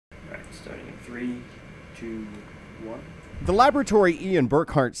Starting in 3, 2, 1. The laboratory Ian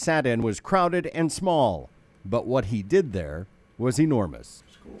Burkhart sat in was crowded and small, but what he did there was enormous.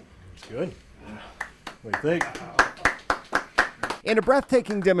 It's cool. It's good. What do you think? In a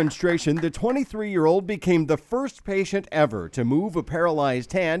breathtaking demonstration, the 23-year-old became the first patient ever to move a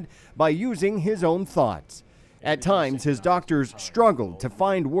paralyzed hand by using his own thoughts. At times, his doctors struggled to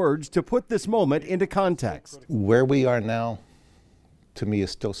find words to put this moment into context. Where we are now, to me, is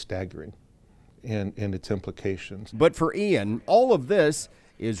still staggering in its implications. But for Ian, all of this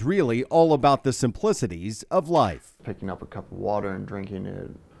is really all about the simplicities of life. Picking up a cup of water and drinking it,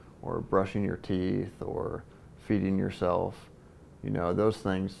 or brushing your teeth, or feeding yourself. You know, those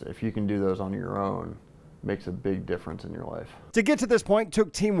things, if you can do those on your own, makes a big difference in your life. To get to this point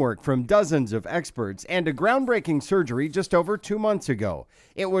took teamwork from dozens of experts and a groundbreaking surgery just over 2 months ago.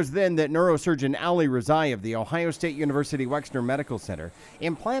 It was then that neurosurgeon Rezai of the Ohio State University Wexner Medical Center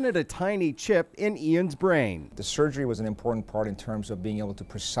implanted a tiny chip in Ian's brain. The surgery was an important part in terms of being able to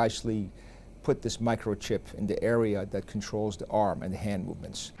precisely put this microchip in the area that controls the arm and the hand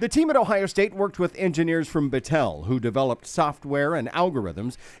movements. The team at Ohio State worked with engineers from Battelle who developed software and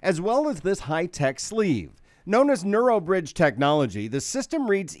algorithms, as well as this high-tech sleeve. Known as Neurobridge technology, the system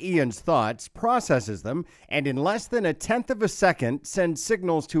reads Ian's thoughts, processes them, and in less than 1/10 of a second sends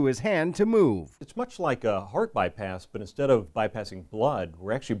signals to his hand to move. It's much like a heart bypass, but instead of bypassing blood,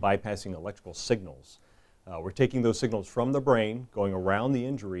 we're actually bypassing electrical signals. We're taking those signals from the brain, going around the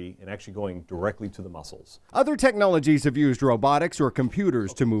injury, and actually going directly to the muscles. Other technologies have used robotics or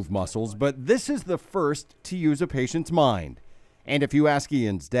computers to move muscles, but this is the first to use a patient's mind. And if you ask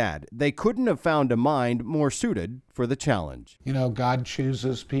Ian's dad, they couldn't have found a mind more suited for the challenge. You know, God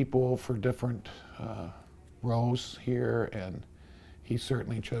chooses people for different roles here, and he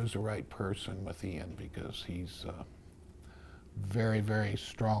certainly chose the right person with Ian because he's a very, very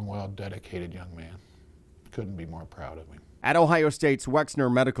strong-willed, dedicated young man. Couldn't be more proud of him. At Ohio State's Wexner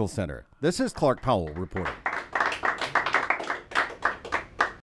Medical Center, this is Clark Powell reporting.